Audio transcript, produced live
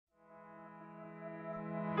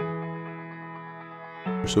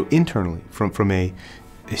So internally, from a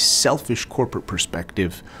selfish corporate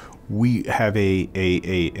perspective, we have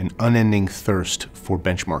an unending thirst for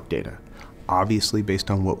benchmark data. Obviously, based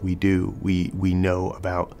on what we do, we know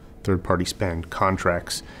about third-party spend,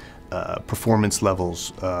 contracts, performance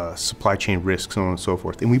levels, supply chain risks, so on and so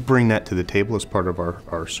forth. And we bring that to the table as part of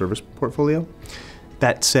our service portfolio.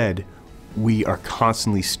 That said, we are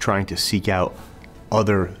constantly trying to seek out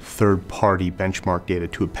other third-party benchmark data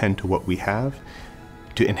to append to what we have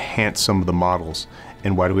to enhance some of the models.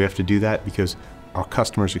 And why do we have to do that? Because our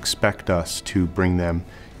customers expect us to bring them,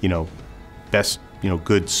 best,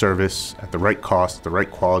 good service at the right cost, at the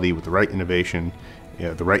right quality, with the right innovation,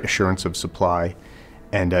 the right assurance of supply.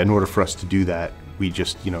 And in order for us to do that, we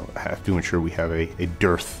just, have to ensure we have a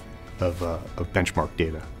dearth of benchmark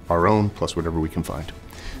data, our own plus whatever we can find.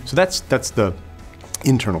 So that's the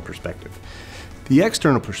internal perspective. The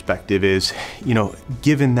external perspective is,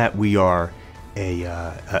 given that we are we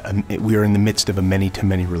are in the midst of a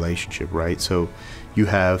many-to-many relationship, right? So you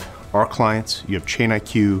have our clients, you have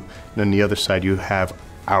ChainIQ, and on the other side you have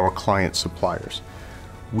our client suppliers.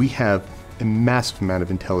 We have a massive amount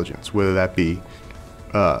of intelligence, whether that be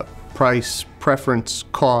price, preference,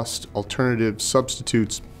 cost, alternatives,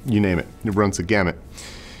 substitutes, you name it. It runs the gamut.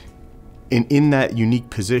 And in that unique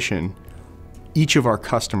position, each of our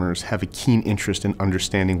customers have a keen interest in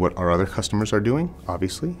understanding what our other customers are doing,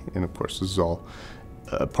 obviously, and of course this is all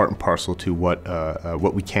part and parcel to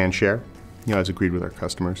what we can share, as agreed with our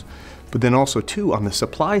customers. But then also too, on the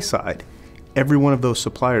supply side, every one of those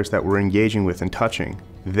suppliers that we're engaging with and touching,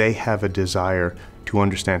 they have a desire to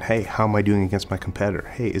understand, hey, how am I doing against my competitor?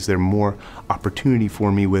 Hey, is there more opportunity for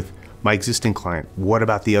me with my existing client? What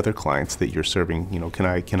about the other clients that you're serving? Can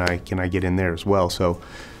I get in there as well? So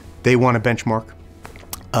they want a benchmark.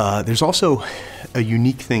 There's also a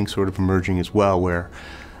unique thing sort of emerging as well, where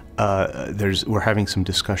we're having some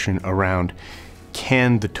discussion around,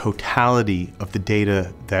 can the totality of the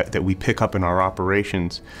data that we pick up in our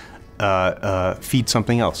operations feed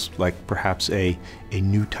something else, like perhaps a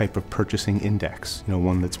new type of purchasing index,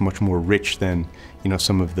 one that's much more rich than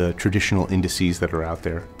some of the traditional indices that are out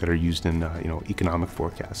there that are used in economic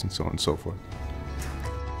forecasts and so on and so forth.